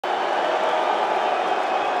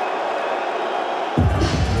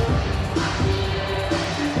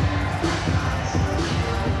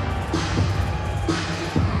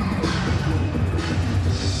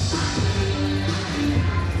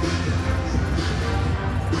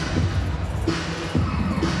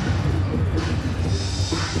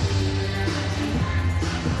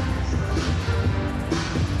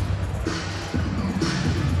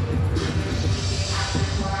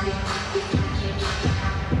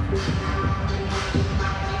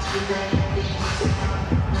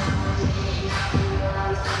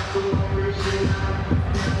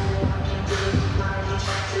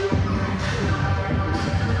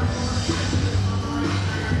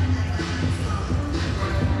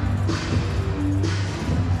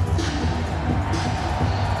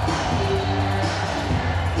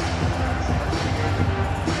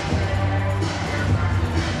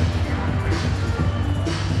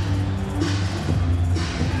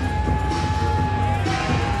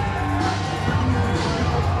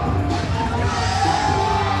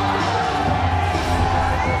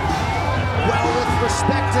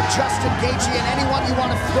Justin Gaethje, and anyone you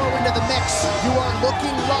want to throw into the mix. You are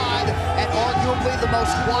looking live at arguably the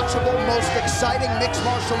most watchable, most exciting mixed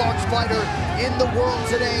martial arts fighter in the world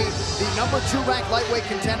today. The #2 ranked lightweight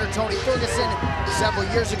contender, Tony Ferguson. Several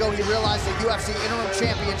years ago, he realized the UFC interim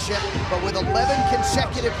championship, but with 11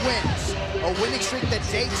 consecutive wins, a winning streak that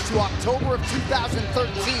dates to October of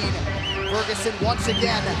 2013, Ferguson once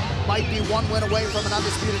again might be one win away from an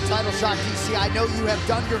undisputed title shot. DC, I know you have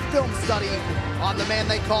done your film study on the man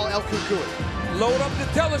they call El Cucuy. Load up the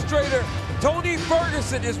telestrator. Tony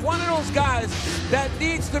Ferguson is one of those guys that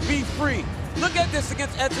needs to be free. Look at this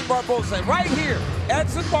against Edson Barboza. Right here,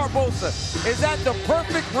 Edson Barboza is at the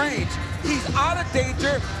perfect range. He's out of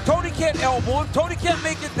danger. Tony can't elbow him. Tony can't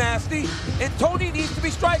make it nasty. And Tony needs to be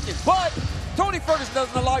striking. But Tony Ferguson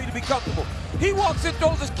doesn't allow you to be comfortable. He walks in,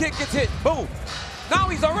 throws his kick, gets hit. Boom. Now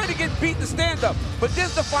he's already getting beat to stand up. But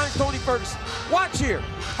this defines Tony Ferguson. Watch here.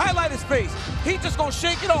 Highlight his face. He's just going to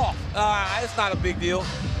shake it off. It's not a big deal.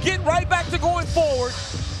 Get right back to going forward.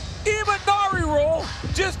 Imanari roll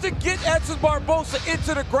just to get Edson Barboza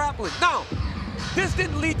into the grappling. Now, this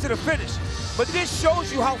didn't lead to the finish, but this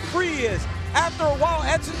shows you how free he is. After a while,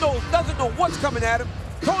 Edson doesn't know what's coming at him.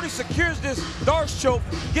 Tony secures this Darce choke,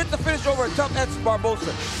 gets the finish over a tough Edson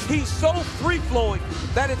Barboza. He's so free-flowing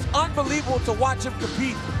that it's unbelievable to watch him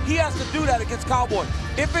compete. He has to do that against Cowboy.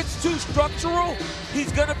 If it's too structural,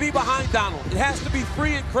 he's gonna be behind Donald. It has to be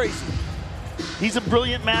free and crazy. He's a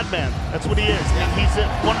brilliant madman. That's what he is. He's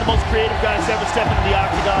one of the most creative guys to ever step into the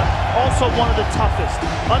octagon. Also one of the toughest.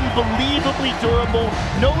 Unbelievably durable.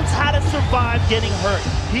 Knows how to survive getting hurt.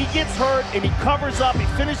 He gets hurt and he covers up. He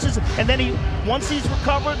finishes, and then once he's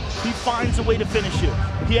recovered, he finds a way to finish you.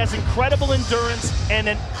 He has incredible endurance and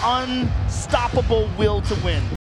an unstoppable will to win.